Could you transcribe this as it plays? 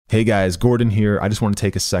Hey guys, Gordon here. I just want to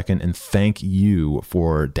take a second and thank you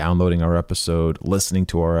for downloading our episode, listening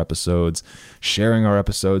to our episodes, sharing our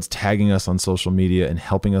episodes, tagging us on social media, and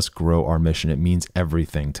helping us grow our mission. It means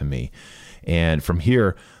everything to me. And from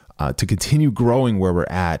here, to continue growing where we're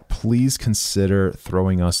at, please consider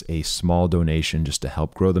throwing us a small donation just to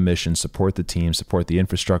help grow the mission, support the team, support the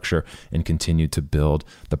infrastructure, and continue to build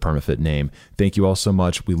the PermaFit name. Thank you all so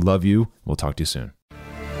much. We love you. We'll talk to you soon.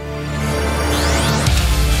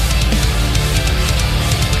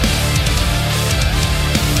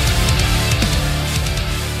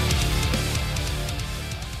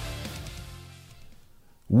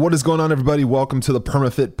 What is going on, everybody? Welcome to the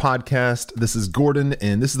PermaFit Podcast. This is Gordon,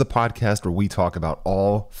 and this is the podcast where we talk about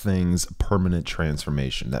all things permanent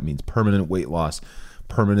transformation. That means permanent weight loss,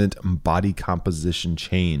 permanent body composition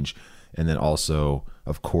change, and then also,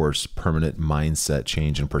 of course, permanent mindset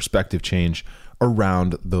change and perspective change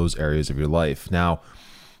around those areas of your life. Now,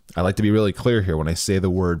 I like to be really clear here when I say the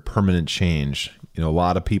word permanent change. You know, a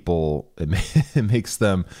lot of people, it makes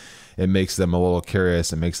them a little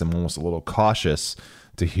curious. It makes them almost a little cautious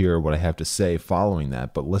to hear what I have to say following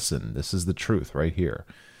that. But listen, this is the truth right here.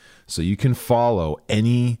 So you can follow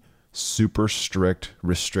any super strict,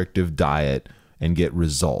 restrictive diet and get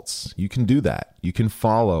results. You can do that. You can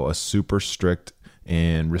follow a super strict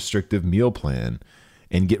and restrictive meal plan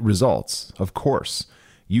and get results. Of course,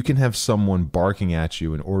 you can have someone barking at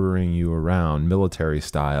you and ordering you around military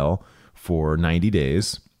style for 90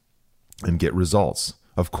 days and get results.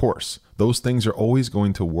 Of course, those things are always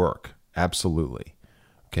going to work. Absolutely.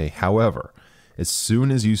 Okay. However, as soon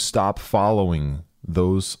as you stop following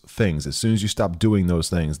those things, as soon as you stop doing those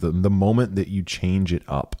things, the moment that you change it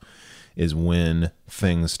up is when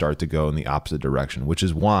things start to go in the opposite direction, which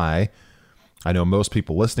is why I know most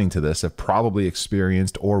people listening to this have probably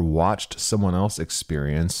experienced or watched someone else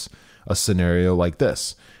experience a scenario like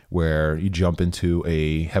this, where you jump into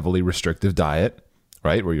a heavily restrictive diet,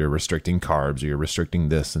 right? Where you're restricting carbs or you're restricting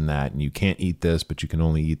this and that, and you can't eat this, but you can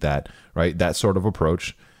only eat that, right? That sort of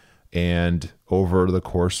approach. And over the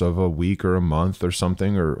course of a week or a month or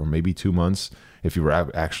something, or maybe 2 months, if you were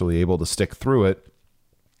actually able to stick through it,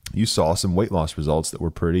 you saw some weight loss results that were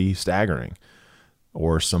pretty staggering,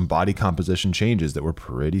 or some body composition changes that were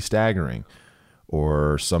pretty staggering,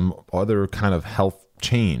 or some other kind of health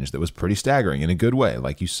change that was pretty staggering in a good way.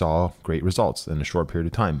 Like you saw great results in a short period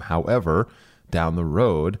of time. However, down the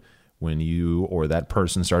road, when you or that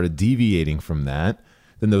person started deviating from that,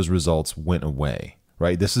 then those results went away,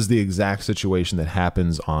 right? This is the exact situation that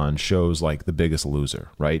happens on shows like The Biggest Loser,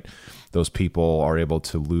 right? Those people are able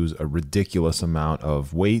to lose a ridiculous amount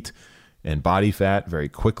of weight and body fat very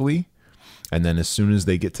quickly. And then as soon as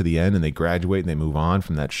they get to the end and they graduate and they move on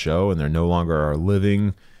from that show and they're no longer are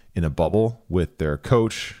living in a bubble with their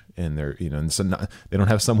coach, and they're, you know, and so they don't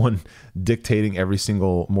have someone dictating every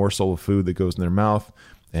single morsel of food that goes in their mouth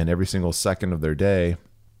and every single second of their day,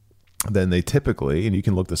 then they typically, and you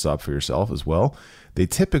can look this up for yourself as well, they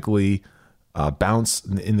typically bounce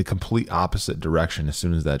in the complete opposite direction as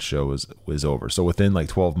soon as that show was over. So within like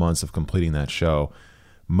 12 months of completing that show,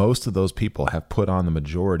 most of those people have put on the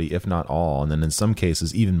majority, if not all, and then in some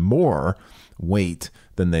cases even more weight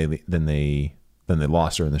than they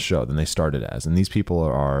lost during the show, than they started as. And these people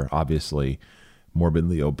are obviously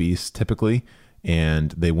morbidly obese typically,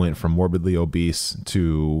 and they went from morbidly obese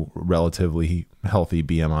to relatively healthy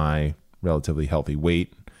BMI, relatively healthy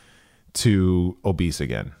weight, to obese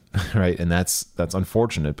again, right? And that's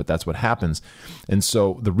unfortunate, but that's what happens. And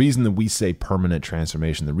so the reason that we say permanent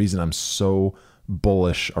transformation, the reason I'm so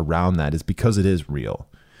bullish around that is because it is real.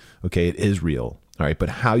 Okay, it is real. All right, but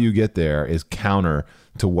how you get there is counter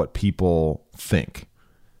to what people think.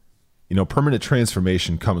 You know, permanent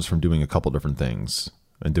transformation comes from doing a couple different things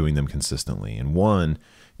and doing them consistently. And one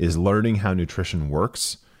is learning how nutrition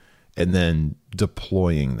works and then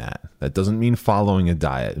deploying that. That doesn't mean following a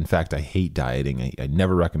diet. In fact, I hate dieting. I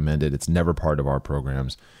never recommend it. It's never part of our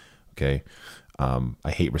programs. Okay.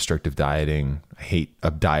 I hate restrictive dieting. I hate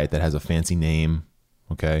a diet that has a fancy name.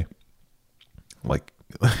 Okay. Like,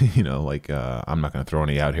 you know, like, I'm not going to throw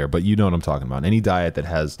any out here, but you know what I'm talking about. Any diet that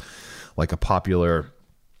has like a popular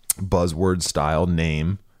buzzword style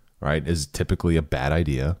name, right, is typically a bad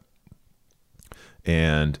idea.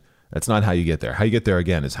 And that's not how you get there. How you get there,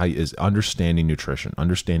 again, is understanding nutrition,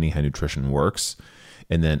 understanding how nutrition works,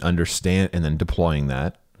 and then deploying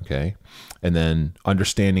that. Okay. And then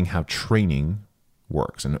understanding how training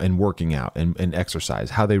works and working out and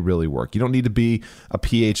exercise, how they really work. You don't need to be a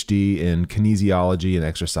PhD in kinesiology and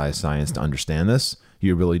exercise science to understand this.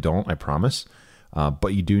 You really don't, I promise.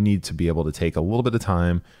 But you do need to be able to take a little bit of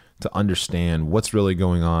time to understand what's really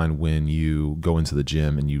going on when you go into the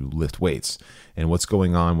gym and you lift weights, and what's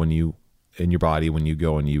going on when you in your body when you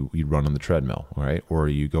go and you run on the treadmill, all right? Or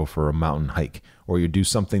you go for a mountain hike, or you do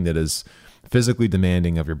something that is physically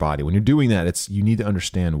demanding of your body. When you're doing that, you need to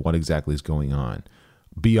understand what exactly is going on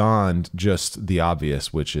beyond just the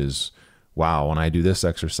obvious, which is, wow, when I do this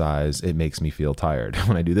exercise, it makes me feel tired.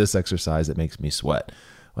 When I do this exercise, it makes me sweat.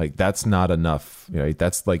 Like, that's not enough, right?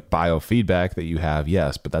 That's like biofeedback that you have,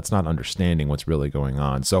 yes, but that's not understanding what's really going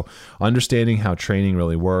on. So understanding how training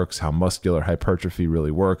really works, how muscular hypertrophy really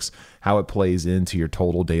works, how it plays into your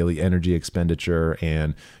total daily energy expenditure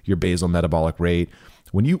and your basal metabolic rate.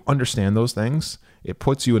 When you understand those things, it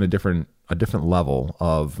puts you in a different level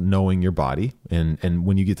of knowing your body. And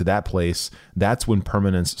when you get to that place, that's when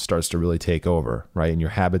permanence starts to really take over, right? And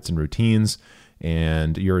your habits and routines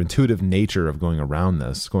and your intuitive nature of going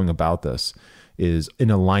about this is in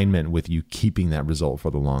alignment with you keeping that result for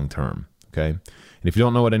the long term. Okay. And if you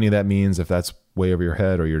don't know what any of that means, if that's way over your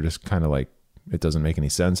head, or you're just kind of like, it doesn't make any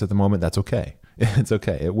sense at the moment, that's okay. It's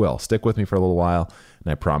okay. It will. Stick with me for a little while,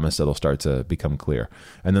 and I promise it'll start to become clear.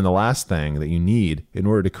 And then the last thing that you need in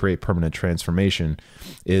order to create permanent transformation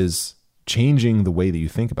is changing the way that you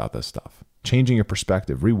think about this stuff, changing your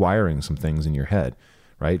perspective, rewiring some things in your head,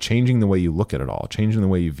 right? Changing the way you look at it all, changing the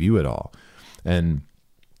way you view it all. And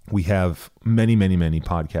we have many, many, many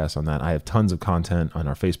podcasts on that. I have tons of content on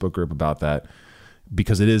our Facebook group about that,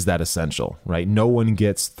 because it is that essential, right? No one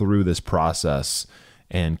gets through this process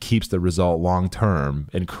and keeps the result long-term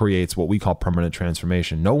and creates what we call permanent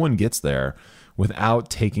transformation. No one gets there without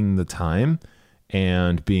taking the time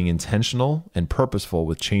and being intentional and purposeful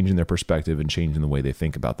with changing their perspective and changing the way they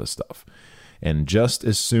think about this stuff. And just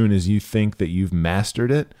as soon as you think that you've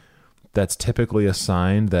mastered it, that's typically a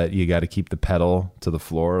sign that you got to keep the pedal to the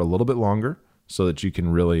floor a little bit longer so that you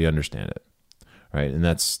can really understand it, right? And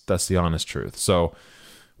that's the honest truth. So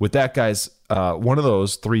with that, guys, one of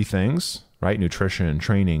those three things, right? Nutrition,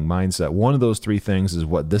 training, mindset. One of those three things is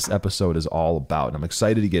what this episode is all about. And I'm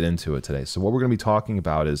excited to get into it today. So what we're going to be talking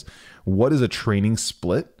about is, what is a training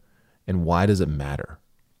split and why does it matter?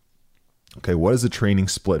 Okay, what is a training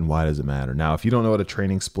split and why does it matter? Now, if you don't know what a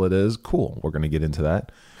training split is, cool. We're going to get into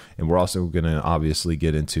that. And we're also going to obviously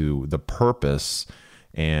get into the purpose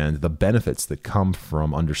and the benefits that come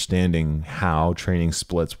from understanding how training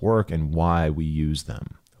splits work and why we use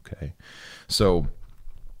them. Okay, so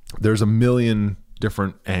there's a million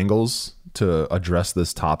different angles to address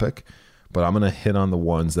this topic, but I'm going to hit on the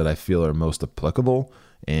ones that I feel are most applicable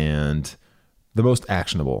and the most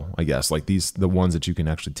actionable, I guess, like the ones that you can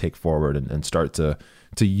actually take forward and start to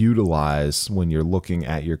utilize when you're looking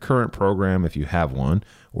at your current program, if you have one,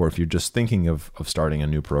 or if you're just thinking of starting a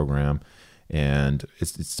new program. And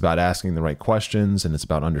it's about asking the right questions, and it's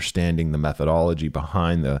about understanding the methodology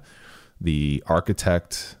behind the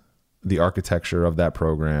architecture of that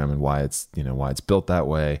program and why it's built that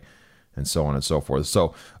way, and so on and so forth.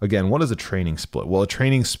 So again, what is a training split? Well, a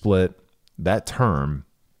training split, that term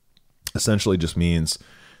essentially just means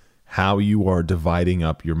how you are dividing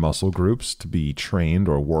up your muscle groups to be trained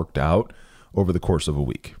or worked out over the course of a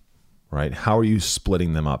week, right? How are you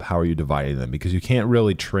splitting them up? How are you dividing them? Because you can't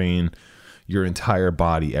really train your entire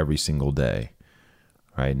body every single day,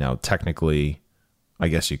 right? Now, technically, I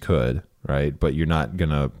guess you could, right? But you're not going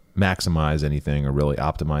to maximize anything or really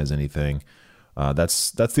optimize anything.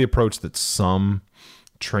 That's the approach that some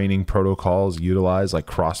training protocols utilize. Like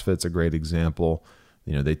CrossFit's a great example.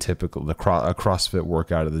 You know, a CrossFit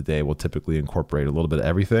workout of the day will typically incorporate a little bit of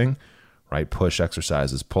everything, right? Push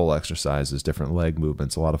exercises, pull exercises, different leg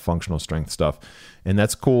movements, a lot of functional strength stuff. And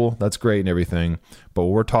that's cool. That's great and everything. But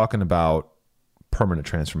we're talking about permanent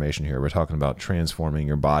transformation here. We're talking about transforming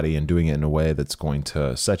your body and doing it in a way that's going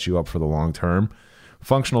to set you up for the long term.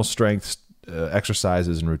 Functional strength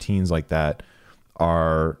exercises and routines like that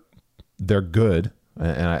they're good,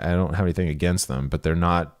 and I don't have anything against them, but they're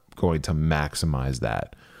not going to maximize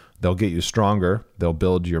that. They'll get you stronger. They'll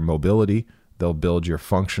build your mobility. They'll build your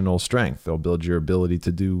functional strength. They'll build your ability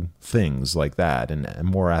to do things like that and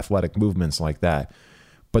more athletic movements like that.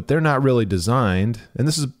 But they're not really designed, and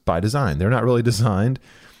this is by design, they're not really designed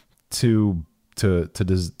to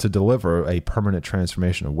deliver a permanent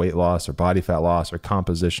transformation of weight loss or body fat loss or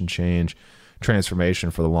composition change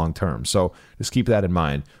transformation for the long term. So just keep that in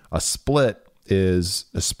mind. A split is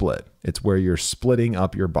a split. It's where you're splitting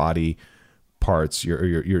up your body parts,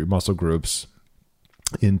 your muscle groups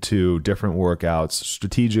into different workouts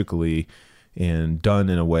strategically and done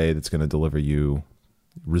in a way that's going to deliver you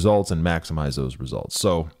results and maximize those results.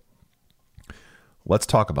 So let's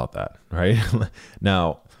talk about that, right?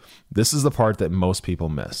 Now, this is the part that most people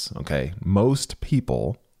miss, okay? Most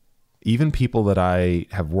people even people that I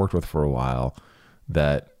have worked with for a while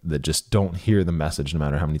that just don't hear the message no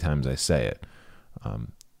matter how many times I say it.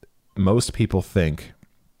 Most people think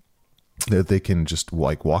that they can just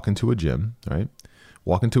like walk into a gym, right?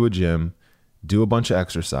 Walk into a gym, do a bunch of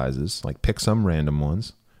exercises, like pick some random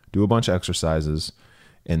ones, do a bunch of exercises,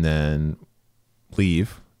 and then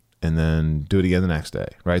leave, and then do it again the next day,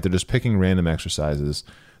 right? They're just picking random exercises.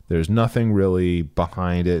 There's nothing really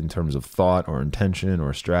behind it in terms of thought or intention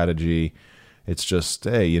or strategy. It's just,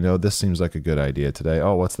 hey, this seems like a good idea today.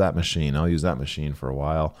 Oh, what's that machine? I'll use that machine for a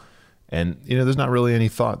while. And, there's not really any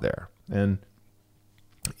thought there. And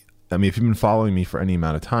I mean, if you've been following me for any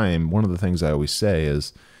amount of time, one of the things I always say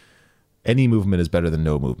is any movement is better than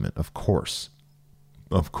no movement. Of course.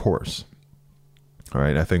 Of course. All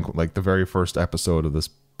right. I think like the very first episode of this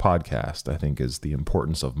podcast, I think, is the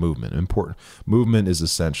importance of movement. Movement is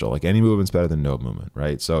essential. Like any movement's better than no movement,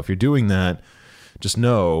 right? So if you're doing that, just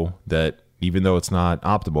know that even though it's not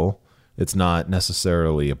optimal, it's not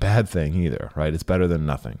necessarily a bad thing either, right? It's better than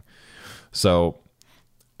nothing. So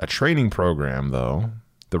a training program, though,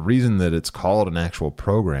 the reason that it's called an actual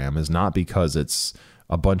program is not because it's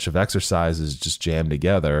a bunch of exercises just jammed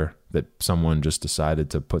together that someone just decided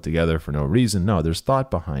to put together for no reason. No, there's thought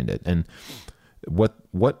behind it. And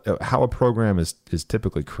how a program is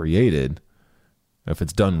typically created, if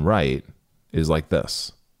it's done right, is like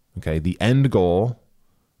this. Okay, the end goal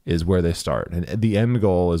is where they start, and the end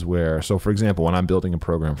goal is where. So, for example, when I'm building a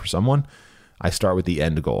program for someone, I start with the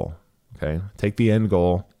end goal. Okay, take the end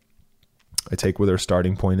goal. I take where their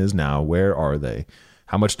starting point is now. Where are they?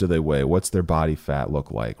 How much do they weigh? What's their body fat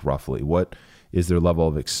look like roughly? What is their level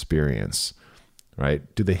of experience?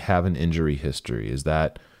 Right? Do they have an injury history? Is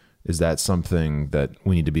that something that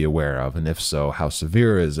we need to be aware of? And if so, how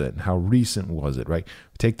severe is it? And how recent was it, right?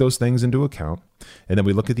 We take those things into account, and then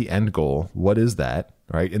we look at the end goal. What is that,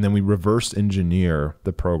 right? And then we reverse engineer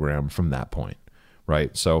the program from that point,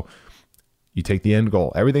 right? So you take the end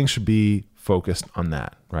goal. Everything should be focused on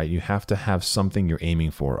that, right? You have to have something you're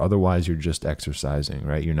aiming for. Otherwise, you're just exercising,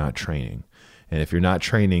 right? You're not training. And if you're not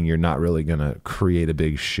training, you're not really going to create a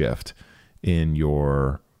big shift in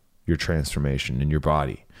your transformation in your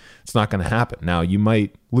body. It's not going to happen. Now, you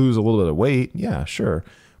might lose a little bit of weight. Yeah, sure.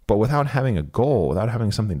 But without having a goal, without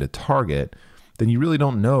having something to target, then you really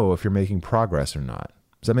don't know if you're making progress or not.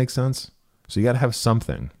 Does that make sense? So you got to have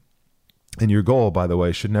something. And your goal, by the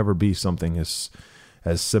way, should never be something as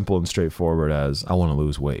simple and straightforward as, I want to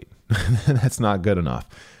lose weight. That's not good enough.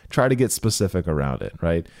 Try to get specific around it,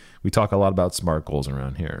 right? We talk a lot about SMART goals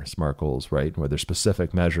around here. SMART goals, right? Where they're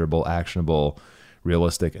specific, measurable, actionable,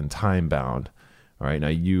 realistic, and time-bound. All right.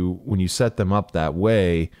 Now, when you set them up that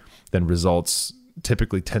way, then results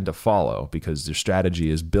typically tend to follow because your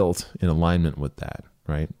strategy is built in alignment with that,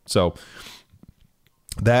 right? So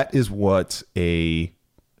that is what a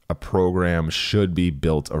program should be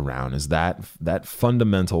built around, is that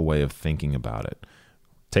fundamental way of thinking about it.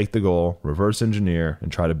 Take the goal, reverse engineer,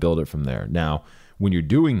 and try to build it from there. Now, when you're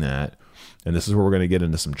doing that, and this is where we're going to get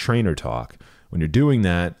into some trainer talk, when you're doing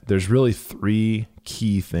that, there's really 3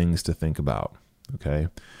 key things to think about. Okay.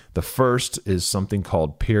 The first is something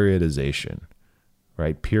called periodization,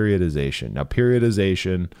 right? Periodization. Now,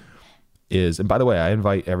 periodization is, and by the way, I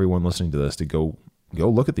invite everyone listening to this to go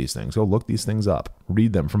look at these things. Go look these things up.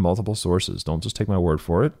 Read them from multiple sources. Don't just take my word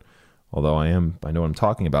for it. Although I know what I'm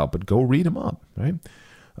talking about, but go read them up, right?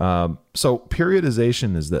 So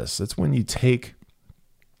periodization is this. It's when you take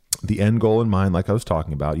the end goal in mind, like I was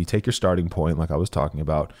talking about. You take your starting point, like I was talking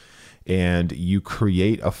about, and you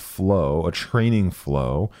create a flow, a training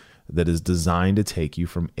flow that is designed to take you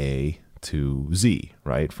from A to Z,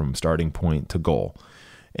 right? From starting point to goal.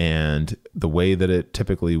 And the way that it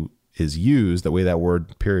typically is used, the way that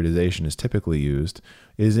word periodization is typically used,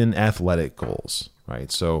 is in athletic goals,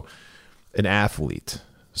 right? So an athlete,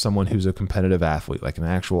 someone who's a competitive athlete, like an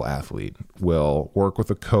actual athlete, will work with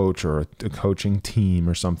a coach or a coaching team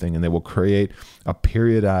or something, and they will create a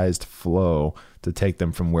periodized flow to take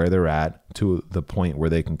them from where they're at to the point where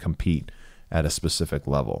they can compete at a specific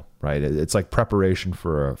level, right? It's like preparation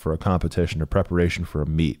for a competition or preparation for a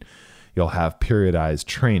meet. You'll have periodized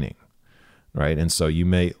training, right? And so you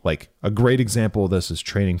may, like a great example of this is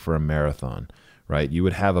training for a marathon, right? You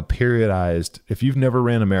would have a periodized, if you've never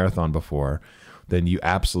ran a marathon before, then you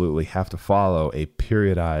absolutely have to follow a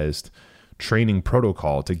periodized training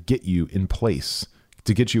protocol to get you in place,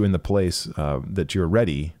 to get you in the place that you're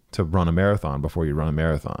ready to run a marathon before you run a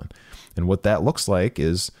marathon. And what that looks like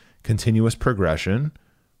is continuous progression,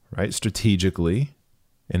 right? Strategically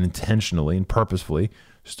and intentionally and purposefully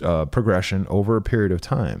progression over a period of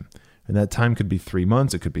time. And that time could be 3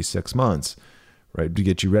 months. It could be 6 months, right? To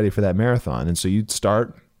get you ready for that marathon. And so you'd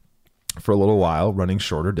start for a little while running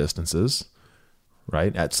shorter distances,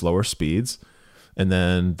 right? At slower speeds. And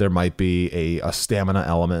then there might be a stamina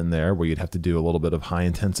element in there where you'd have to do a little bit of high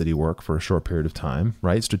intensity work for a short period of time,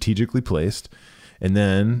 right? Strategically placed. And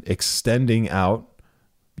then extending out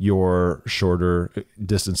your shorter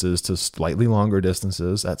distances to slightly longer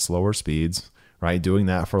distances at slower speeds, right? Doing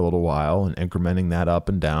that for a little while and incrementing that up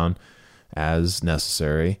and down as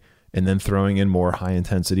necessary. And then throwing in more high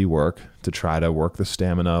intensity work to try to work the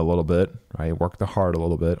stamina a little bit, right? Work the heart a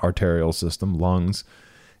little bit, arterial system, lungs,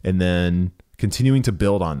 and then continuing to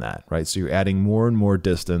build on that, right? So you're adding more and more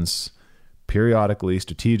distance periodically,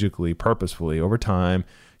 strategically, purposefully over time.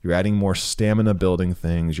 You're adding more stamina building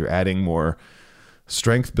things. You're adding more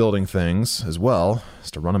strength building things as well.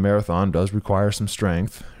 So to run a marathon does require some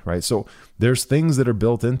strength, right? So there's things that are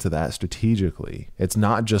built into that strategically. It's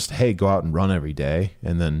not just, hey, go out and run every day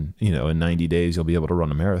and then, in 90 days you'll be able to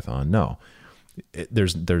run a marathon. No,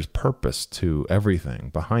 there's purpose to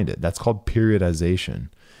everything behind it. That's called periodization.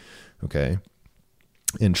 Okay.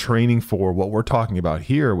 And training for what we're talking about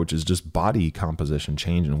here, which is just body composition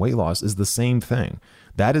change and weight loss, is the same thing.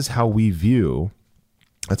 That is how we view,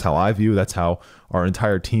 that's how I view, that's how our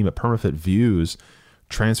entire team at PermaFit views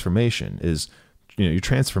transformation is, your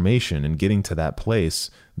transformation and getting to that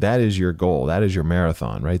place. That is your goal. That is your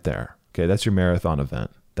marathon right there. Okay. That's your marathon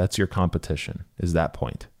event. That's your competition, is that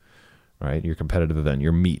point, right? Your competitive event,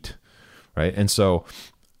 your meet, right? And so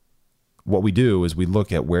what we do is we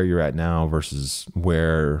look at where you're at now versus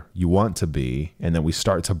where you want to be. And then we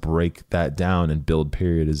start to break that down and build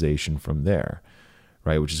periodization from there,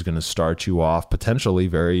 right? Which is going to start you off potentially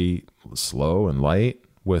very slow and light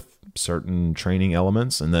with certain training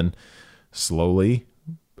elements, and then slowly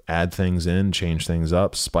add things in, change things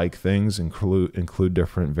up, spike things, include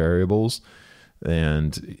different variables.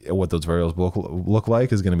 And what those variables look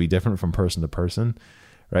like is going to be different from person to person.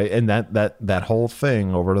 Right. And that whole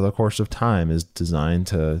thing over the course of time is designed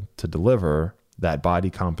to deliver that body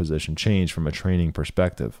composition change from a training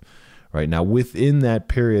perspective. Right. Now, within that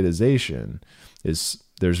periodization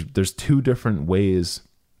there's two different ways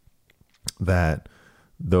that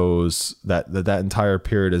that entire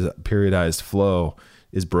periodized flow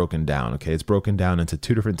is broken down. Okay. It's broken down into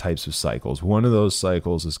two different types of cycles. One of those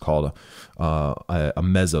cycles is called a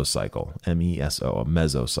mesocycle, MESO, a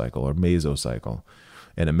mesocycle or mesocycle.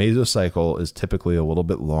 And a mesocycle is typically a little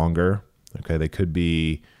bit longer. Okay. They could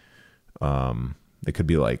be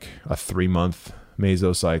like a 3-month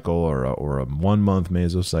mesocycle or a 1-month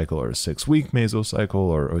mesocycle or a 6-week mesocycle,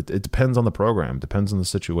 or it depends on the program, depends on the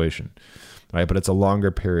situation, right? But it's a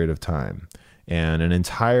longer period of time. And an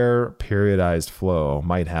entire periodized flow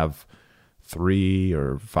might have 3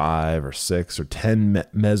 or 5 or 6 or 10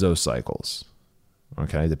 mesocycles,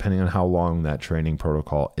 okay, depending on how long that training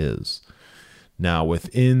protocol is. Now,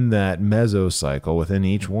 within that mesocycle, within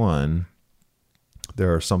each one,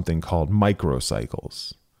 there are something called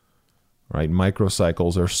microcycles, right?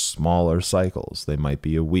 Microcycles are smaller cycles. They might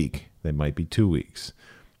be a week. They might be 2 weeks,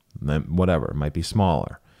 whatever. It might be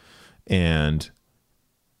smaller. And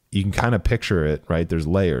you can kind of picture it, right? There's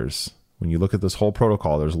layers. When you look at this whole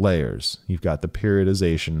protocol, there's layers. You've got the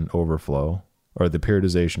periodization overflow or the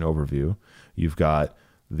periodization overview. You've got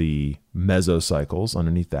the mesocycles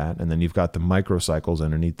underneath that, and then you've got the microcycles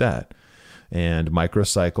underneath that. And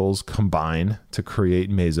microcycles combine to create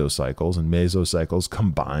mesocycles, and mesocycles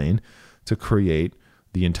combine to create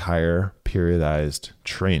the entire periodized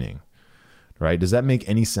training, right? Does that make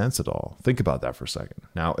any sense at all? Think about that for a second.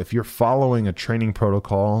 Now, if you're following a training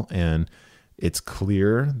protocol and it's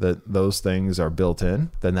clear that those things are built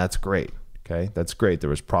in, then that's great. Okay. That's great. There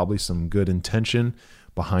was probably some good intention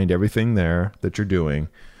behind everything there that you're doing,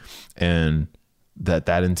 and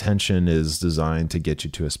that intention is designed to get you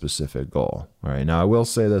to a specific goal. All right. Now, I will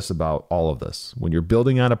say this about all of this. When you're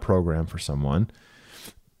building out a program for someone,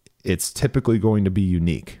 it's typically going to be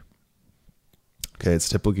unique. Okay. It's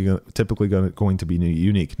typically going to be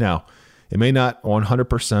unique. Now, it may not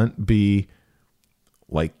 100% be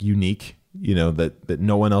like unique, that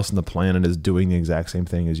no one else on the planet is doing the exact same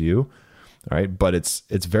thing as you. All right. But it's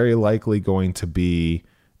very likely going to be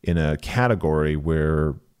in a category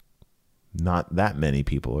where not that many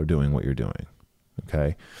people are doing what you're doing.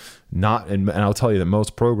 Okay. And I'll tell you that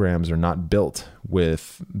most programs are not built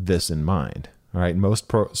with this in mind. All right.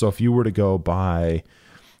 So if you were to go buy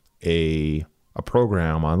a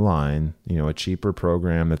program online, a cheaper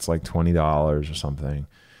program that's like $20 or something,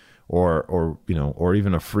 or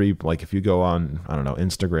even a free, like if you go on, I don't know,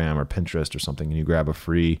 Instagram or Pinterest or something, and you grab a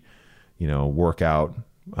free, workout,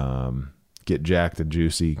 get jacked and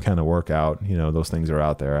juicy kind of workout. Those things are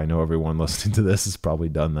out there. I know everyone listening to this has probably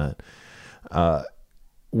done that.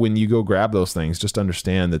 When you go grab those things, just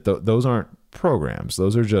understand that those aren't programs.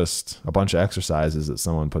 Those are just a bunch of exercises that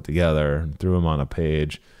someone put together and threw them on a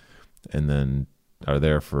page and then are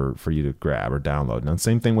there for you to grab or download. Now,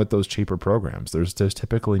 same thing with those cheaper programs. There's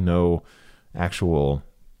typically no actual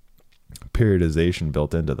periodization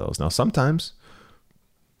built into those. Now, sometimes,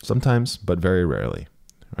 but very rarely,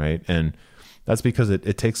 right? And that's because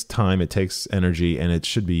it takes time, it takes energy, and it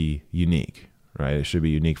should be unique, right? It should be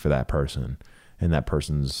unique for that person and that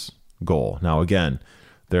person's goal. Now, again,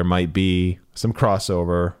 there might be some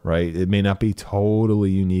crossover, right? It may not be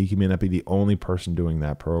totally unique. You may not be the only person doing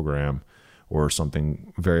that program or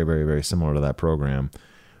something very, very, very similar to that program,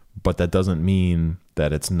 but that doesn't mean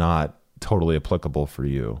that it's not totally applicable for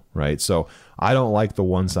you, right? So I don't like the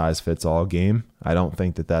one size fits all game. I don't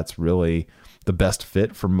think that that's really the best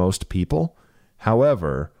fit for most people.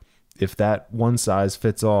 However, if that one size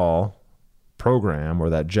fits all program or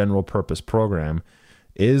that general purpose program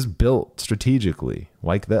is built strategically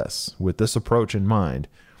like this, with this approach in mind,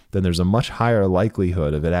 then there's a much higher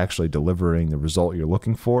likelihood of it actually delivering the result you're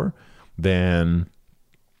looking for than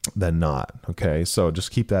not. Okay. So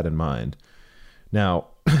just keep that in mind. Now,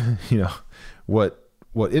 what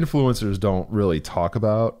influencers don't really talk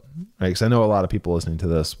about, right? Because I know a lot of people listening to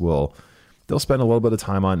this they'll spend a little bit of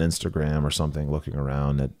time on Instagram or something looking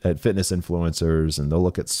around at fitness influencers, and they'll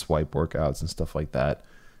look at swipe workouts and stuff like that.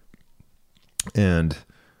 And,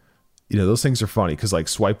 those things are funny because like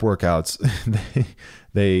swipe workouts,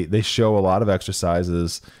 they show a lot of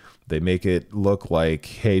exercises. They make it look like,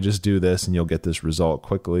 hey, just do this and you'll get this result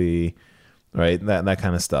quickly, right? That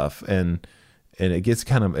kind of stuff. And it gets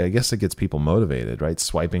I guess it gets people motivated, right?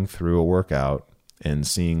 Swiping through a workout and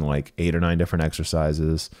seeing like 8 or 9 different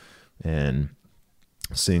exercises and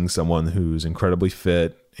seeing someone who's incredibly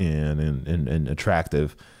fit and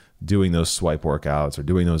attractive doing those swipe workouts or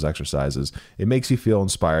doing those exercises. It makes you feel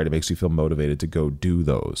inspired. It makes you feel motivated to go do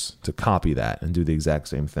those, to copy that and do the exact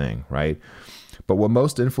same thing, right? But what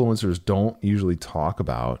most influencers don't usually talk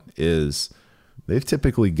about is they've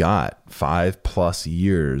typically got 5+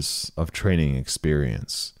 years of training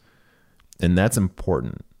experience. And that's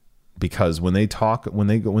important because when they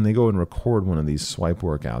go and record one of these swipe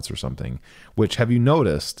workouts or something, which have you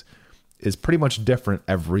noticed is pretty much different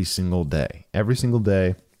every single day, every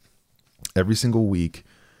single week,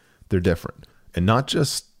 they're different. And not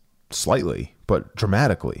just slightly, but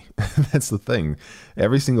dramatically. That's the thing.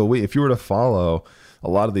 Every single week, if you were to follow a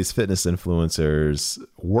lot of these fitness influencers'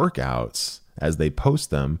 workouts as they post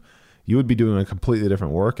them, you would be doing a completely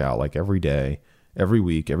different workout like every day, every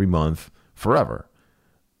week, every month, forever.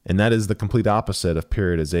 And that is the complete opposite of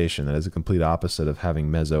periodization. That is the complete opposite of having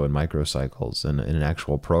meso and microcycles in an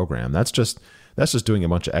actual program. That's just doing a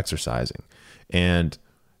bunch of exercising. And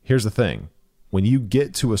here's the thing. When you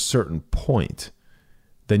get to a certain point,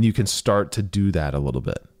 then you can start to do that a little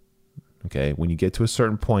bit. Okay? When you get to a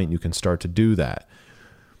certain point, you can start to do that.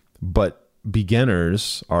 But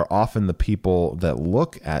beginners are often the people that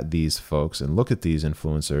look at these folks and look at these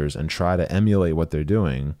influencers and try to emulate what they're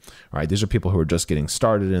doing. All right, these are people who are just getting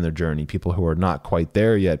started in their journey, people who are not quite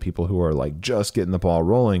there yet, people who are like just getting the ball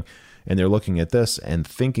rolling, and they're looking at this and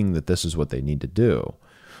thinking that this is what they need to do.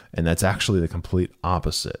 And that's actually the complete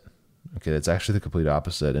opposite. Okay, that's actually the complete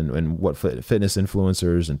opposite. And what fitness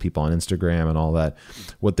influencers and people on Instagram and all that,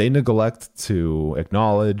 what they neglect to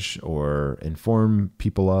acknowledge or inform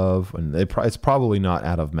people of, and it's probably not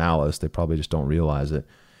out of malice, they probably just don't realize it,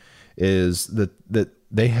 is that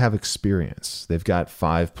they have experience. They've got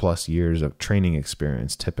 5+ years of training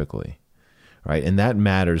experience typically, right? And that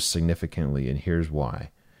matters significantly, and here's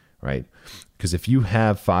why, right? Because if you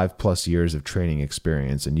have 5+ years of training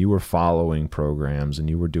experience and you were following programs and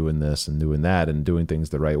you were doing this and doing that and doing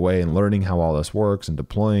things the right way and learning how all this works and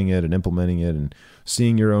deploying it and implementing it and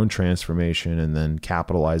seeing your own transformation and then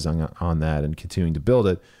capitalizing on that and continuing to build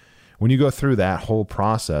it, when you go through that whole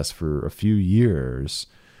process for a few years,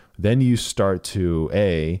 then you start to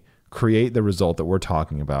create the result that we're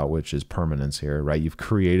talking about, which is permanence here, right? You've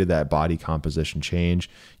created that body composition change.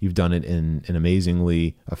 You've done it in an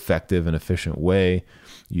amazingly effective and efficient way.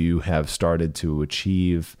 You have started to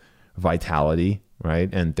achieve vitality, right?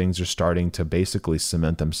 And things are starting to basically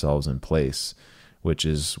cement themselves in place, which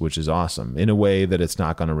is awesome in a way that it's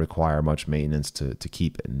not going to require much maintenance to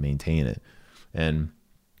keep it and maintain it. And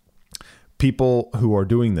people who are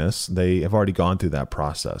doing this, they have already gone through that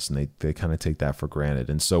process and they kind of take that for granted.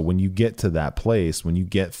 And so when you get to that place, when you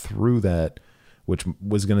get through that, which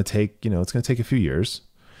was going to take, it's going to take a few years.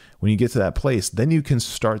 When you get to that place, then you can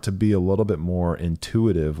start to be a little bit more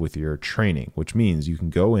intuitive with your training, which means you can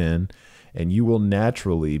go in and you will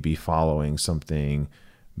naturally be following something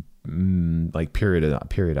like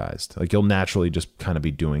periodized. Like you'll naturally just kind of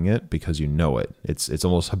be doing it because you know it. It's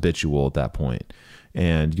almost habitual at that point.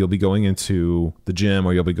 And you'll be going into the gym,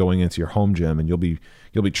 or you'll be going into your home gym, and you'll be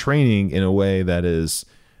training in a way that is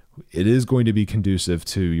going to be conducive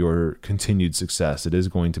to your continued success. It is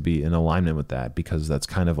going to be in alignment with that, because that's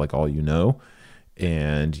kind of like all you know.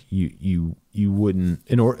 And you wouldn't,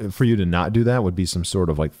 in order for you to not do that, would be some sort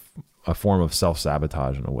of like a form of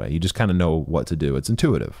self-sabotage in a way. You just kind of know what to do. It's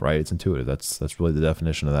intuitive, right? It's intuitive. That's really the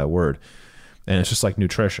definition of that word. And it's just like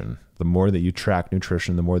nutrition. The more that you track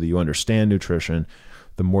nutrition, the more that you understand nutrition,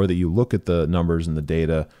 the more that you look at the numbers and the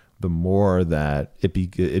data, the more that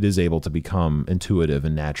it is able to become intuitive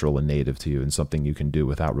and natural and native to you, and something you can do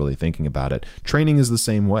without really thinking about it. Training is the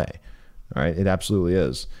same way, right? It absolutely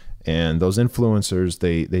is. And those influencers,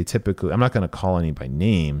 they typically, I'm not going to call any by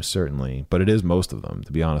name, certainly, but it is most of them,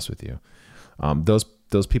 to be honest with you.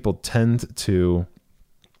 Those people tend to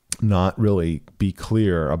not really be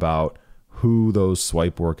clear about who those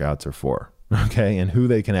swipe workouts are for, okay, and who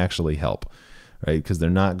they can actually help, right? Because they're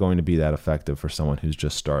not going to be that effective for someone who's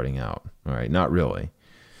just starting out, all right? Not really.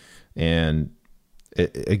 And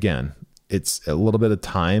again, it's a little bit of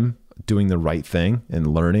time doing the right thing and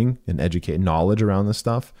learning and educate knowledge around this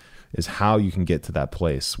stuff is how you can get to that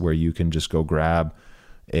place where you can just go grab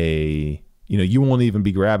you won't even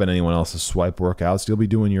be grabbing anyone else's swipe workouts. You'll be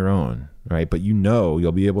doing your own, right? But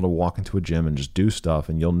you'll be able to walk into a gym and just do stuff,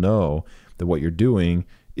 and you'll know that what you're doing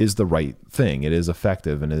is the right thing. It is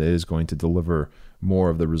effective, and it is going to deliver more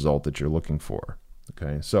of the result that you're looking for.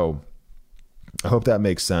 Okay. So I hope that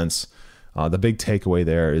makes sense. The big takeaway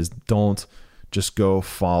there is don't just go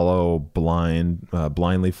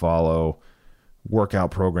blindly follow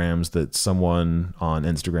workout programs that someone on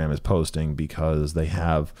Instagram is posting because they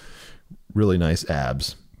have really nice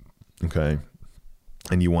abs. Okay.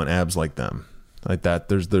 And you want abs like them, like that.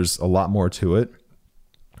 There's a lot more to it.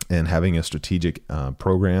 And having a strategic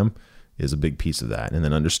program is a big piece of that. And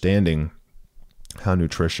then understanding how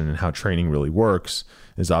nutrition and how training really works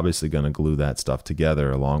is obviously going to glue that stuff together,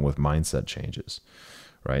 along with mindset changes.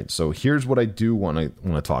 Right. So here's what I do want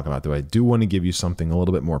to talk about, though. I do want to give you something a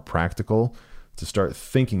little bit more practical to start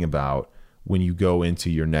thinking about when you go into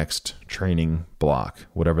your next training block,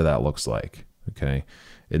 whatever that looks like. Okay.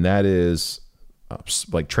 And that is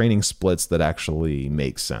like training splits that actually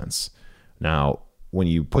make sense. Now, when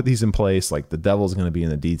you put these in place, like the devil's going to be in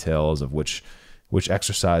the details of which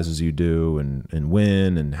exercises you do and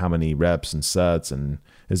when and how many reps and sets, and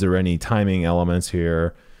is there any timing elements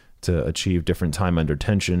here to achieve different time under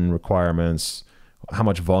tension requirements? How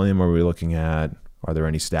much volume are we looking at? Are there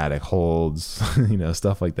any static holds?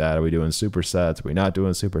 Stuff like that. Are we doing supersets? Are we not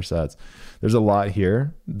doing supersets? There's a lot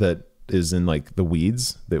here that is in like the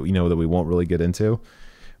weeds that that we won't really get into,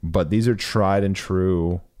 but these are tried and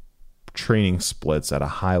true training splits at a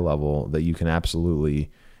high level that you can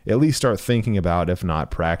absolutely at least start thinking about, if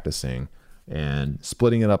not practicing. And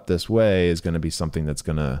splitting it up this way is going to be something it's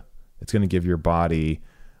going to give your body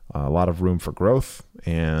a lot of room for growth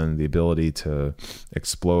and the ability to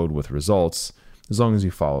explode with results as long as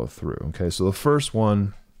you follow through. Okay. So the first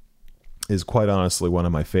one is quite honestly one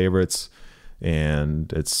of my favorites,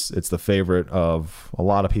 and it's the favorite of a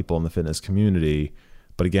lot of people in the fitness community.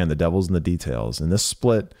 But again, the devil's in the details. And this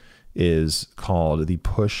split is called the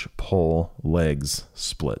push-pull legs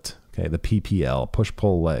split. Okay. The PPL,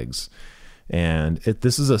 push-pull legs. And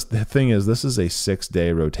this is a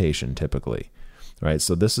 6-day rotation typically, right?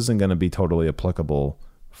 So this isn't going to be totally applicable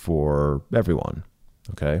for everyone.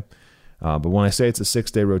 Okay. But when I say it's a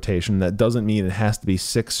 6-day rotation, that doesn't mean it has to be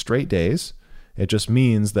 6 straight days. It just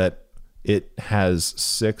means that it has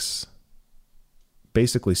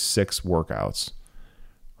basically six workouts,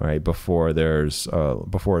 right? Before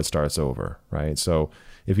it starts over, right? So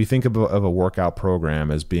if you think of a workout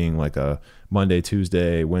program as being like a Monday,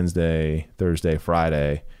 Tuesday, Wednesday, Thursday,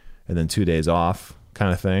 Friday, and then 2 days off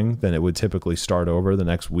kind of thing, then it would typically start over the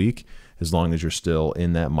next week as long as you're still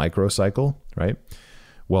in that microcycle, right?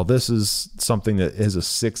 Well, this is something that is a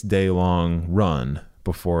 6-day long run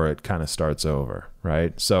before it kind of starts over,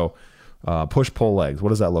 right? So push-pull legs, what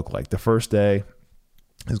does that look like? The first day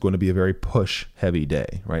is going to be a very push-heavy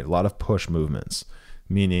day, right? A lot of push movements,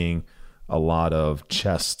 meaning a lot of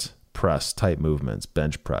chest press type movements,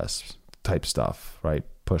 bench press type stuff, right?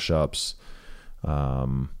 Push-ups,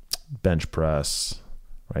 bench press,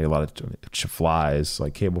 right? A lot of flies,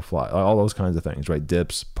 like cable fly, all those kinds of things, right?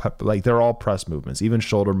 Dips, like they're all press movements, even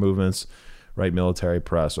shoulder movements, right? Military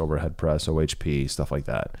press, overhead press, OHP, stuff like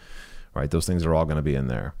that, right? Those things are all going to be in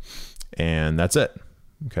there. And that's it,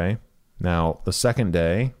 okay? Now, the second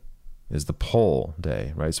day is the pull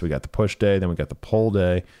day, right? So we got the push day, then we got the pull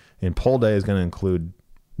day. And pull day is going to include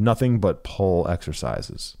nothing but pull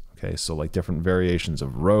exercises, okay? So like different variations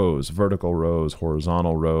of rows, vertical rows,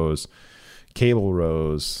 horizontal rows, cable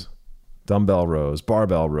rows, dumbbell rows,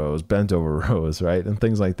 barbell rows, bent over rows, right? And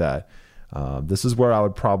things like that. This is where I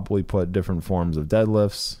would probably put different forms of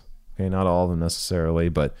deadlifts. Okay, not all of them necessarily,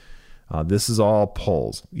 but this is all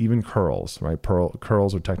pulls, even curls, right?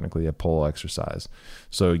 Curls are technically a pull exercise.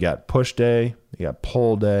 So you got push day, you got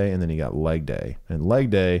pull day, and then you got leg day. And leg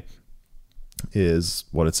day is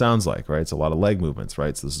what it sounds like, right? It's a lot of leg movements,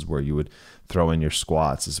 right? So this is where you would throw in your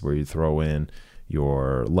squats. This is where you throw in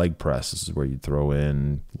your leg press. This is where you throw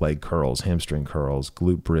in leg curls, hamstring curls,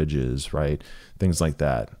 glute bridges, right? Things like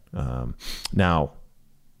that. Now,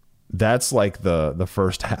 that's like the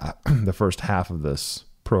first half, the first half of this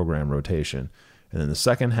program rotation. And then the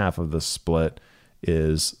second half of the split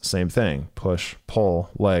is same thing, push, pull,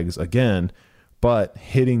 legs again, but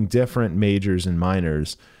hitting different majors and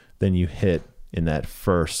minors than you hit in that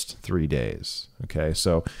first 3 days. Okay.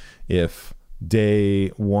 So if day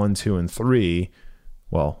 1, 2, and 3,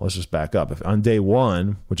 well, let's just back up. If on day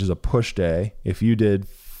 1, which is a push day, if you did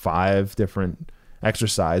 5 different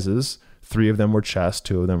exercises, 3 of them were chest,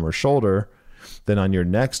 2 of them were shoulder, then on your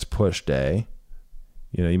next push day,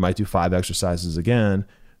 you might do 5 exercises again,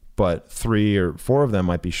 but 3 or 4 of them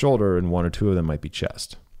might be shoulder and 1 or 2 of them might be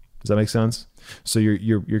chest. Does that make sense? So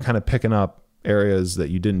you're kind of picking up areas that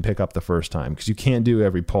you didn't pick up the first time, because you can't do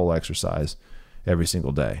every pull exercise every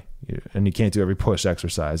single day, and you can't do every push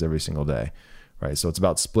exercise every single day, right? So it's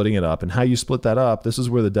about splitting it up, and how you split that up. This is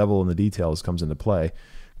where the devil in the details comes into play,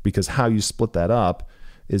 because how you split that up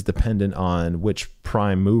is dependent on which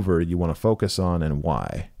prime mover you want to focus on and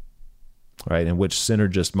why, right? And which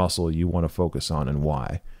synergist muscle you want to focus on and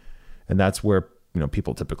why. And that's where,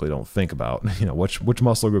 people typically don't think about, which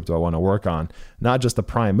muscle group do I want to work on? Not just the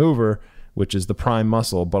prime mover, which is the prime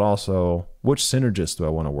muscle, but also which synergist do I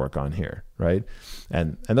want to work on here, right?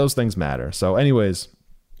 And those things matter. So anyways,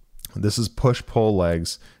 this is push, pull,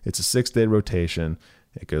 legs. It's a 6-day rotation.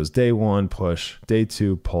 It goes day 1, push, day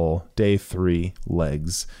 2, pull, day 3,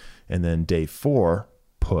 legs, and then day 4,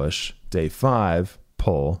 push, day 5,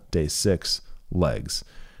 pull, day 6, legs,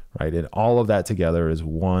 right? And all of that together is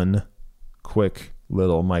one quick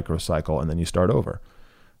little microcycle, and then you start over,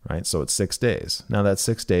 right? So it's 6 days. Now that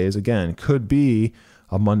 6 days, again, could be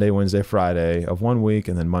a Monday, Wednesday, Friday of one week,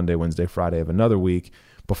 and then Monday, Wednesday, Friday of another week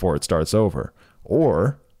before it starts over.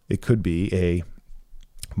 Or it could be a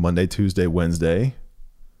Monday, Tuesday, Wednesday,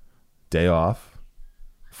 day off,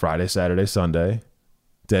 Friday, Saturday, Sunday,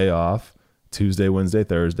 day off, Tuesday, Wednesday,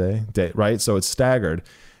 Thursday, day, right? So it's staggered,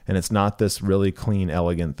 and it's not this really clean,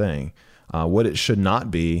 elegant thing. What it should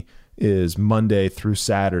not be is Monday through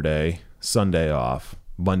Saturday, Sunday off,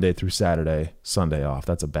 Monday through Saturday, Sunday off.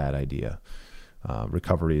 That's a bad idea.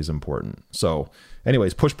 Recovery is important. So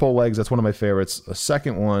anyways, push, pull, legs, that's one of my favorites. A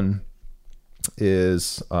second one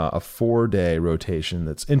is a 4-day rotation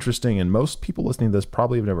that's interesting, and most people listening to this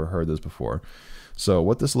probably have never heard this before. So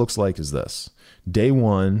what this looks like is this. Day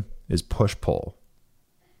 1 is push, pull.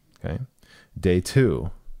 Okay. Day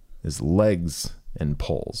 2 is legs and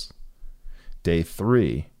pulls. Day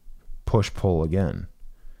 3, push, pull again.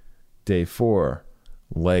 Day 4,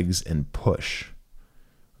 legs and push.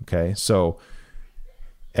 Okay. So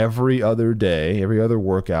every other day, every other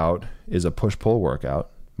workout is a push, pull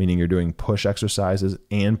workout, meaning you're doing push exercises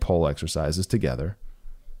and pull exercises together.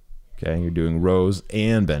 Okay. You're doing rows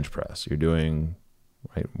and bench press. You're doing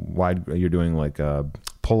you're doing like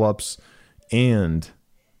pull-ups and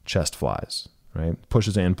chest flies, right?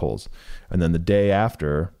 Pushes and pulls. And then the day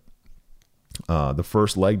after, the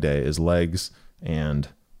first leg day is legs and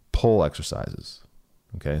pull exercises.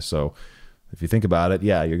 Okay. So if you think about it,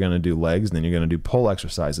 yeah, you're going to do legs and then you're going to do pull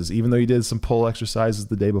exercises, even though you did some pull exercises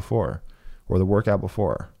the day before or the workout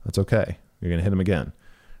before. That's okay. You're going to hit them again,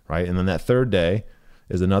 right? And then that third day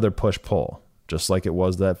is another push pull, just like it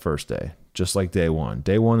was that first day, just like day 1.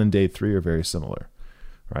 Day 1 and day 3 are very similar,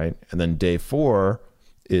 right? And then day 4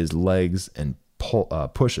 is legs and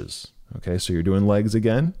pushes. Okay, so you're doing legs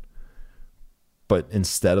again, but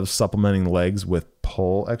instead of supplementing legs with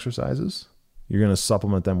pull exercises, you're going to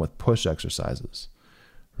supplement them with push exercises,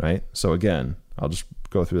 right? So again, I'll just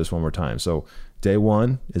go through this one more time. So day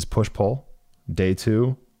 1 is push pull. Day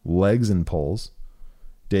 2, legs and pulls.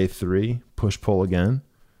 Day 3, push pull again.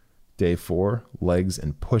 Day 4, legs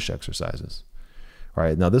and push exercises. All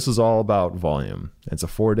right, now this is all about volume. It's a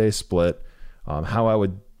 4-day split. How I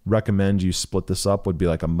would recommend you split this up would be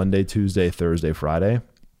like a Monday, Tuesday, Thursday, Friday,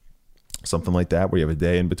 something like that, where you have a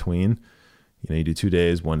day in between. You do 2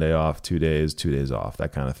 days, 1 day off, 2 days, 2 days off,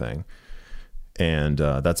 that kind of thing. And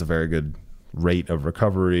that's a very good rate of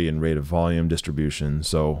recovery and rate of volume distribution.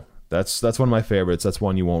 So that's one of my favorites. That's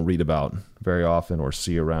one you won't read about very often or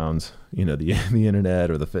see around, the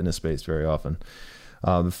internet or the fitness space very often.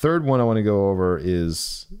 The third one I want to go over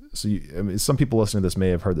is, some people listening to this may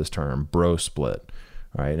have heard this term, bro split.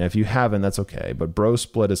 All right. And if you haven't, that's okay. But bro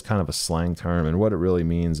split is kind of a slang term. And what it really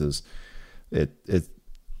means is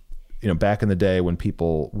back in the day when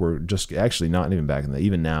people were just, actually not even back in the,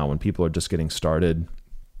 even now when people are just getting started,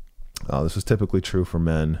 this is typically true for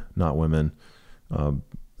men, not women.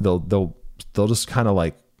 They'll just kind of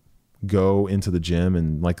like go into the gym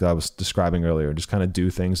and, like I was describing earlier, just kind of do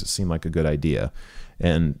things that seem like a good idea.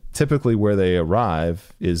 And typically where they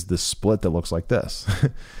arrive is the split that looks like this,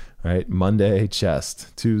 right? Monday,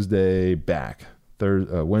 chest, Tuesday, back,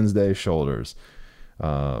 Wednesday, shoulders,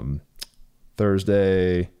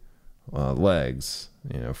 Thursday, legs,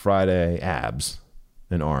 Friday, abs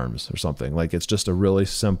and arms or something. Like, it's just a really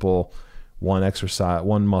simple one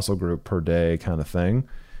muscle group per day kind of thing.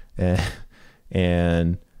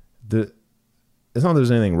 And it's not that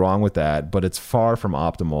there's anything wrong with that, but it's far from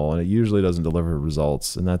optimal, and it usually doesn't deliver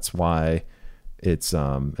results. And that's why it's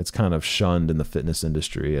kind of shunned in the fitness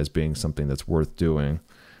industry as being something that's worth doing.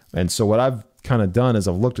 And so what I've kind of done is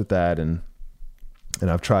I've looked at that and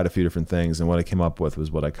I've tried a few different things. And what I came up with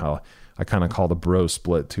was what I kind of call the bro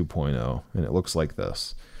split 2.0. And it looks like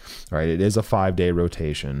this, right? It is a 5-day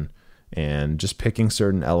rotation, and just picking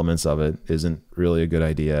certain elements of it isn't really a good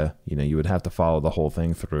idea. You would have to follow the whole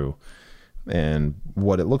thing through. And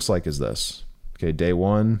what it looks like is this. Okay, day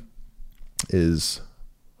 1 is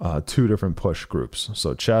 2 different push groups.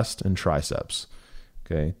 So chest and triceps.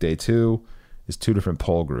 Okay, day 2 is 2 different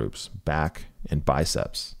pull groups, back and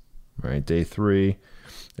biceps. Right, day 3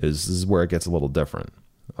 this is where it gets a little different,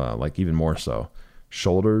 like even more so.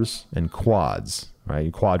 Shoulders and quads,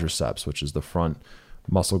 right? Quadriceps, which is the front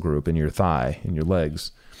muscle group in your thigh, in your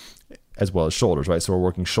legs, as well as shoulders, right? So we're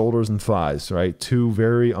working shoulders and thighs, right? 2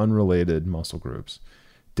 very unrelated muscle groups.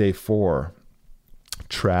 Day 4,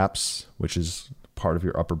 traps, which is part of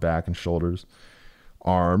your upper back and shoulders,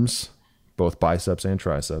 arms, both biceps and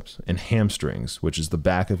triceps, and hamstrings, which is the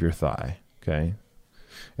back of your thigh, okay?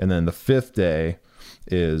 And then the 5th day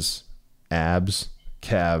is abs,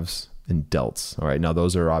 calves, and delts. All right. Now,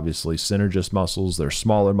 those are obviously synergist muscles. They're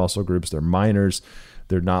smaller muscle groups. They're minors.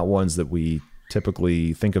 They're not ones that we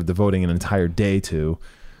typically think of devoting an entire day to,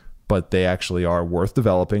 but they actually are worth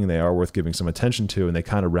developing. They are worth giving some attention to, and they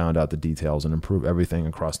kind of round out the details and improve everything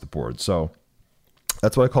across the board. So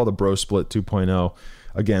that's what I call the bro split 2.0.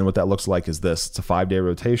 Again, what that looks like is this. It's a 5-day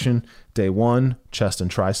rotation. Day 1, chest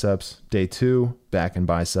and triceps. Day 2, back and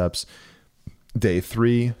biceps. Day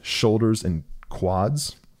 3, shoulders and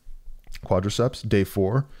quads, quadriceps. Day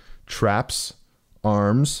 4, traps,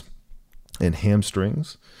 arms, and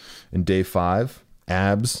hamstrings. And day 5,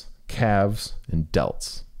 abs, calves, and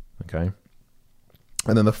delts. Okay.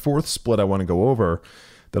 And then the 4th split I want to go over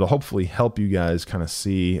that'll hopefully help you guys kind of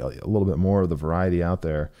see a little bit more of the variety out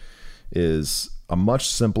there is a much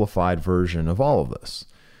simplified version of all of this.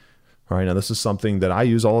 All right. Now, this is something that I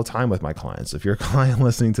use all the time with my clients. If you're a client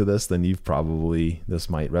listening to this, then this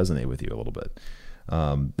might resonate with you a little bit.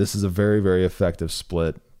 This is a very, very effective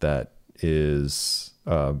split that is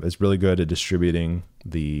really good at distributing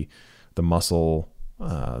the muscle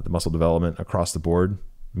development across the board,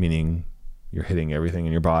 meaning you're hitting everything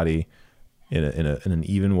in your body in an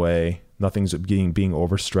even way. Nothing's being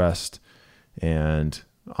overstressed, and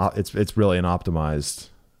it's really an optimized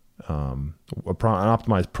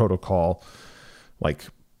protocol, like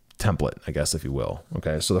template, I guess, if you will.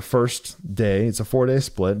 Okay. So the first day, it's a 4-day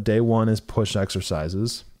split. Day 1 is push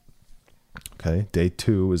exercises. Okay. Day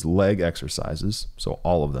 2 is leg exercises. So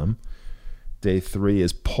all of them. Day 3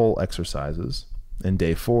 is pull exercises, and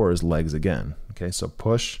day 4 is legs again. Okay. So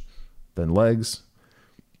push, then legs,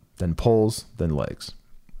 then pulls, then legs.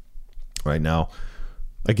 Right now,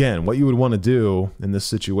 again, what you would want to do in this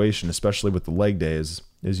situation, especially with the leg days,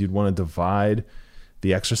 is you'd want to divide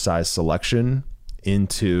the exercise selection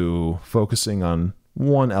into focusing on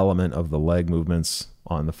one element of the leg movements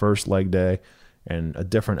on the first leg day and a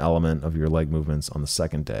different element of your leg movements on the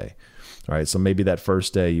second day. All right. So maybe that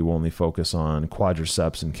first day you only focus on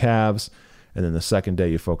quadriceps and calves, and then the second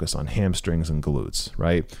day you focus on hamstrings and glutes,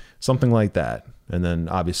 right? Something like that. And then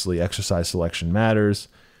obviously exercise selection matters.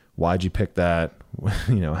 Why'd you pick that?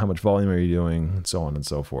 How much volume are you doing? And so on and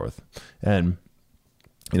so forth. And,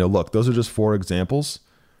 look, those are just 4 examples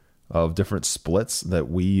of different splits that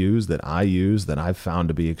we use, that I use, that I've found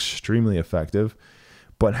to be extremely effective.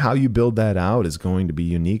 But how you build that out is going to be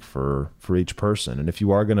unique for each person. And if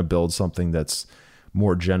you are going to build something that's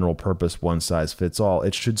more general purpose, one size fits all,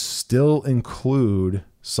 it should still include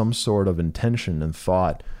some sort of intention and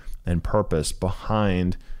thought and purpose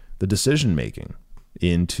behind the decision making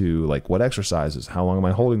into like what exercises, how long am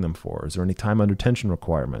I holding them for? Is there any time under tension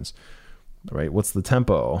requirements, right? What's the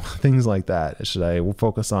tempo? Things like that. Should I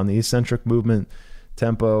focus on the eccentric movement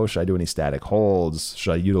tempo? Should I do any static holds?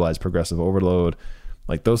 Should I utilize progressive overload?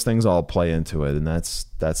 Like those things all play into it. And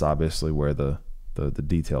that's obviously where the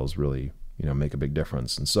details really, make a big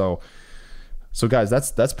difference. And so guys,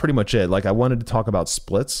 that's pretty much it. Like I wanted to talk about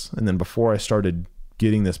splits. And then before I started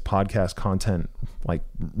getting this podcast content like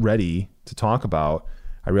ready to talk about,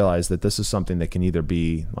 I realized that this is something that can either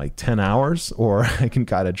be like 10 hours or I can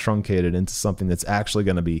kind of truncate it into something that's actually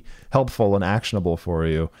going to be helpful and actionable for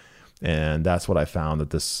you. And that's what I found that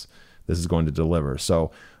this is going to deliver.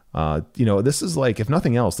 So, this is like, if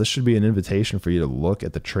nothing else, this should be an invitation for you to look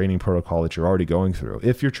at the training protocol that you're already going through.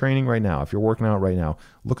 If you're training right now, if you're working out right now,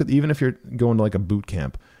 look at, even if you're going to like a boot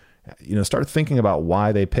camp, start thinking about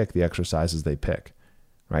why they pick the exercises they pick,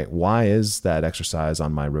 right? Why is that exercise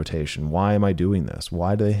on my rotation? Why am I doing this?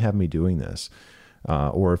 Why do they have me doing this?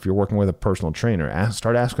 Or if you're working with a personal trainer,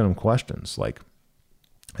 start asking them questions like,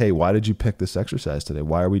 hey, why did you pick this exercise today?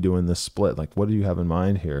 Why are we doing this split? Like, what do you have in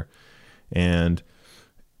mind here? And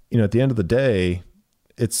at the end of the day,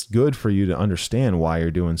 it's good for you to understand why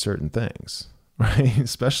you're doing certain things, right?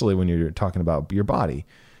 Especially when you're talking about your body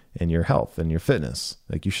and your health and your fitness.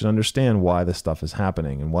 Like you should understand why this stuff is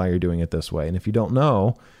happening and why you're doing it this way. And if you don't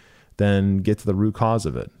know, then get to the root cause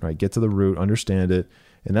of it, right? Get to the root, understand it.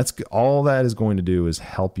 And that's all that is going to do is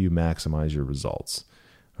help you maximize your results,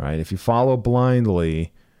 right? If you follow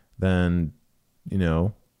blindly, then,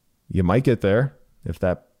 you might get there if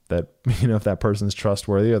that person's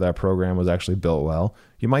trustworthy or that program was actually built well.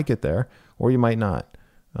 You might get there or you might not.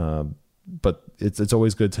 But it's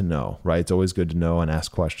always good to know, right? It's always good to know and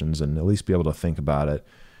ask questions and at least be able to think about it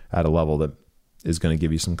at a level that is going to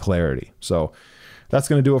give you some clarity. So that's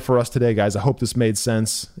going to do it for us today, guys. I hope this made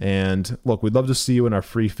sense. And look, we'd love to see you in our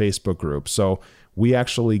free Facebook group. So we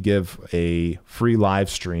actually give a free live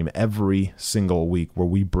stream every single week where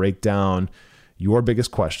we break down your biggest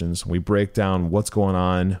questions. We break down what's going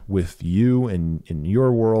on with you and in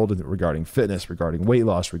your world regarding fitness, regarding weight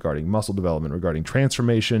loss, regarding muscle development, regarding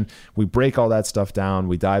transformation. We break all that stuff down.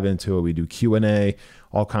 We dive into it. We do Q&A,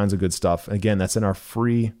 all kinds of good stuff. Again, that's in our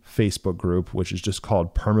free Facebook group, which is just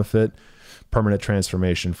called PermaFit, Permanent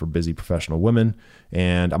Transformation for Busy Professional Women.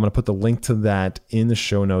 And I'm going to put the link to that in the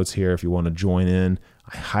show notes here if you want to join in.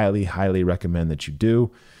 I highly, highly recommend that you do.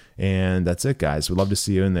 And that's it, guys. We'd love to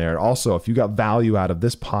see you in there. Also, if you got value out of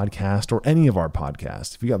this podcast or any of our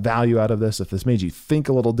podcasts, if you got value out of this, if this made you think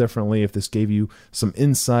a little differently, if this gave you some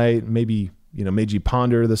insight, maybe, made you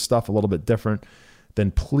ponder this stuff a little bit different,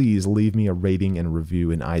 then please leave me a rating and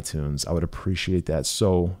review in iTunes. I would appreciate that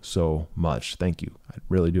so, so much. Thank you. I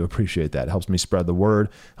really do appreciate that. It helps me spread the word,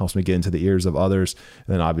 helps me get into the ears of others,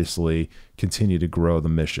 and then obviously continue to grow the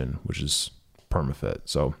mission, which is PermaFit.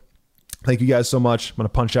 So thank you guys so much. I'm going to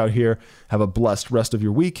punch out here. Have a blessed rest of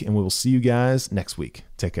your week, and we will see you guys next week.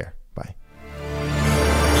 Take care.